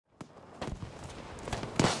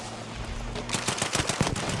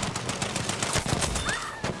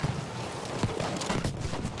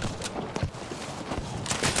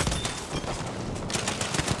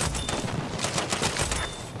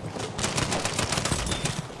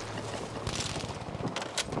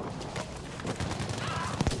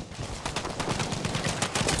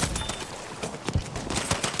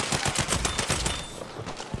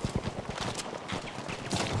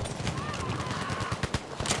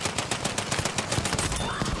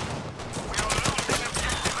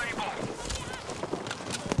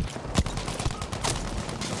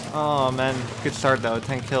Oh man, good start though,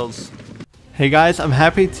 10 kills. Hey guys, I'm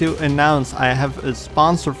happy to announce I have a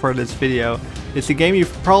sponsor for this video. It's a game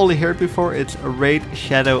you've probably heard before. It's Raid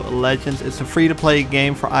Shadow Legends. It's a free-to-play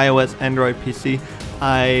game for iOS, Android, PC.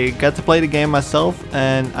 I got to play the game myself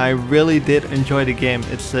and I really did enjoy the game.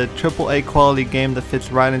 It's a AAA quality game that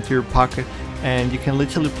fits right into your pocket and you can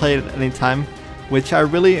literally play it at any time. Which I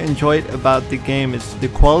really enjoyed about the game is the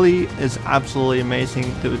quality is absolutely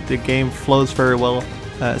amazing. The game flows very well.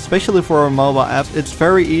 Especially for a mobile app, it's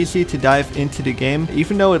very easy to dive into the game.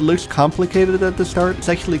 Even though it looks complicated at the start, it's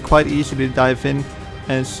actually quite easy to dive in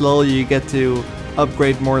and slowly you get to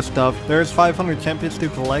upgrade more stuff. There's 500 champions to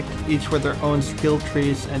collect, each with their own skill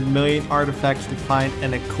trees and a million artifacts to find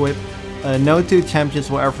and equip. No two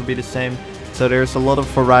champions will ever be the same, so there's a lot of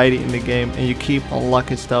variety in the game and you keep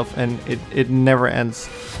unlocking stuff and it never ends.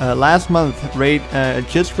 Last month, Raid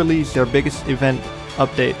just released their biggest event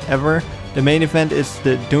update ever. The main event is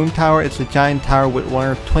the Doom Tower. It's a giant tower with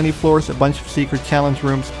 120 floors, a bunch of secret challenge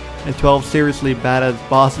rooms, and 12 seriously badass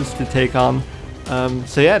bosses to take on.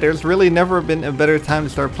 So yeah, there's really never been a better time to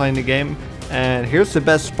start playing the game. And here's the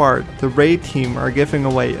best part. The Raid team are giving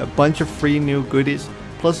away a bunch of free new goodies,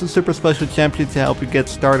 plus a super special champion to help you get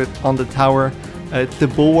started on the tower. It's the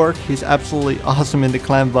Bulwark. He's absolutely awesome in the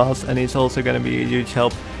clan boss, and he's also going to be a huge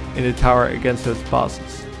help in the tower against those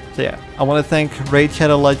bosses. So yeah, I want to thank Raid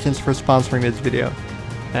Shadow Legends for sponsoring this video.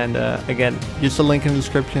 And again, use the link in the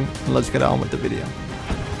description and let's get on with the video.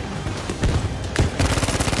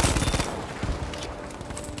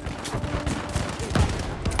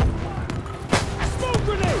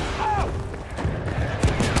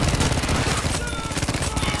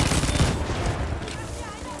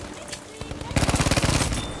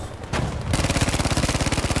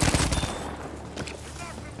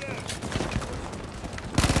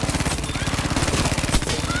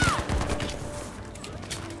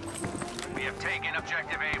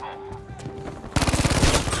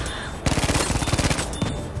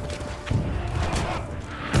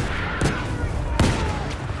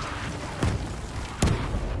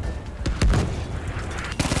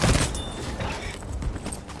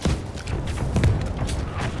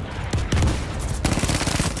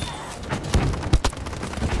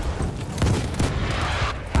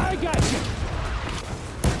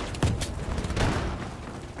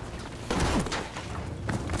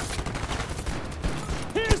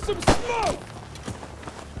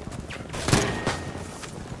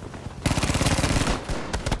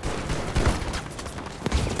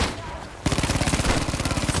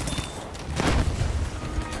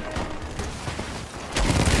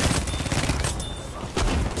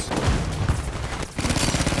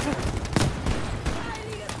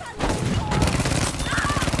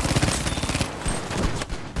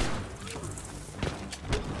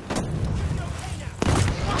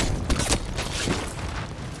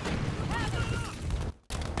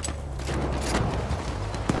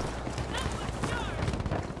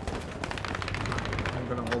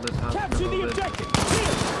 Capture the objective!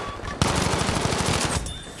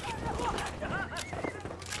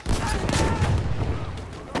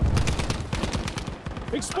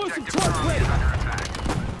 Explosive charge ready!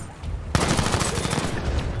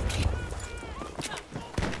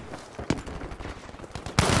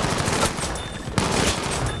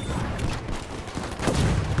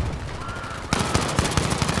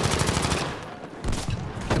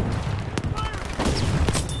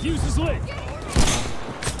 Fuse is lit!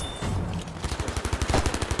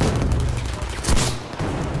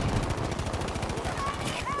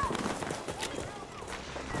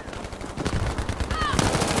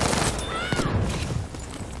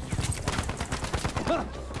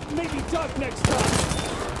 Maybe duck next time.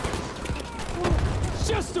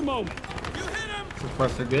 Just a moment. You hit him. So far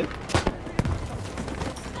so good.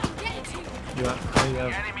 You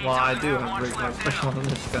have, well, I do have great guns, especially on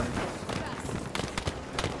this gun.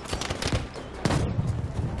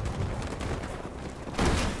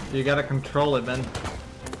 You gotta control it, man.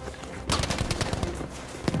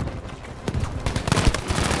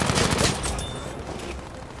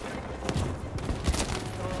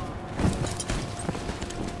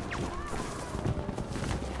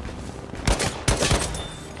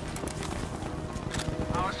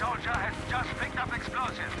 Our soldier has just picked up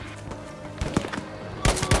explosives.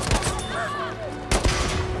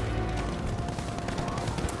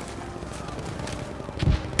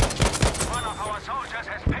 One of our soldiers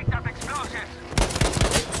has picked up explosives.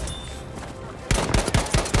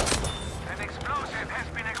 An explosive has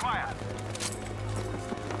been acquired.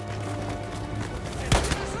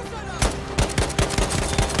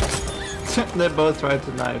 They both tried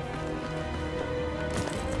to knife.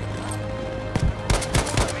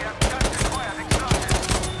 We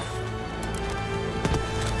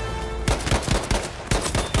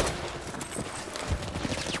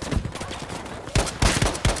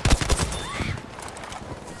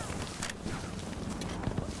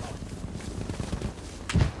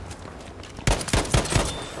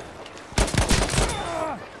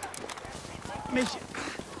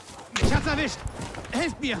Ich hab's erwischt.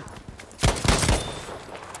 Helft mir.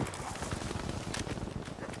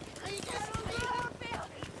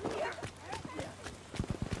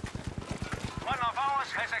 One of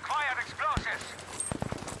ours has acquired explosives.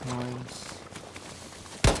 Nice.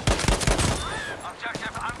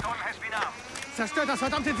 Objective Anton has been armed. Zerstört das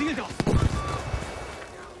verdammte Zieldorf.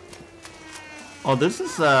 Oh, this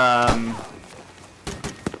is not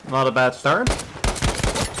a bad start.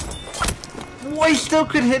 Oh, he still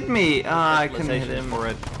could hit me. I couldn't hit him for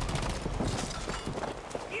it.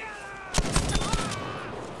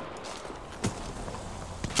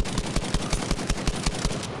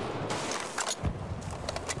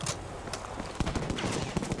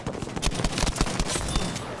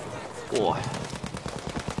 Oh.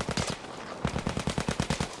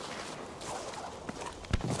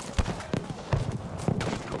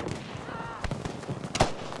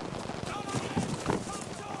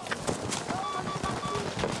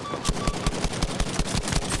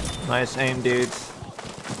 Nice aim, dudes.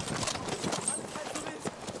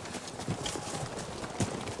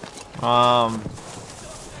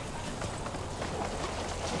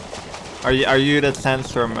 Are you the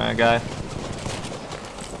Sandstorm guy?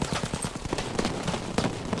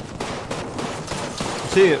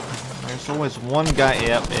 See, there's always one guy.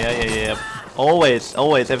 Yep. Always.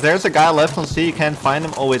 If there's a guy left on C, you can't find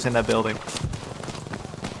him. Always in that building.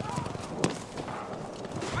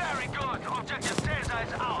 Very good. Objective Beezaye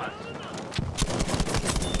is ours.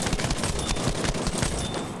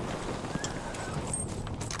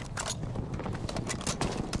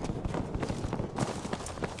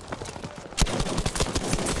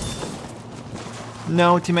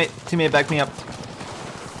 No, teammate, back me up.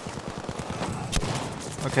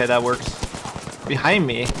 Okay, that works. Behind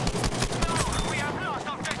me. We have lost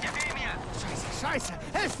objective Emir. Scheiße,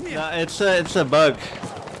 helft mir. No, it's a bug.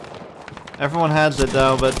 Everyone has it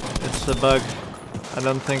though, but it's a bug. I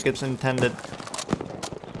don't think it's intended.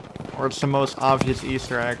 Or it's the most obvious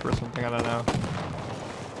Easter egg or something, I don't know.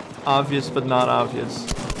 Obvious but not obvious.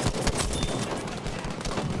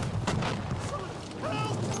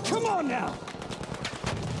 Come on now.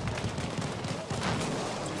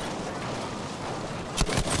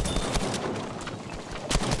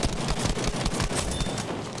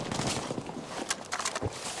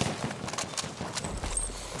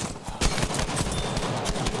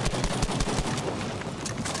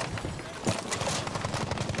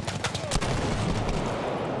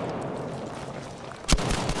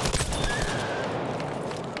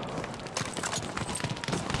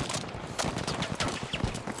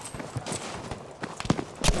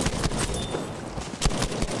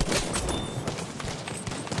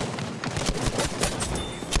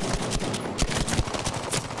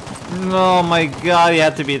 Oh my god, he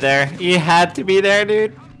had to be there. He had to be there,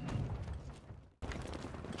 dude.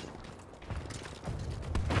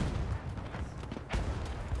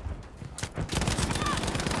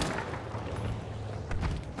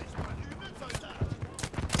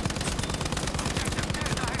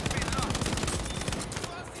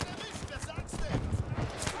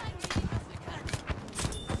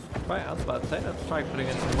 Right, I was about to say, let's try putting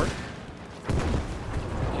in some work.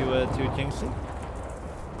 To Kingsley.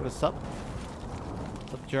 What's up?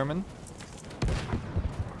 What's up, German?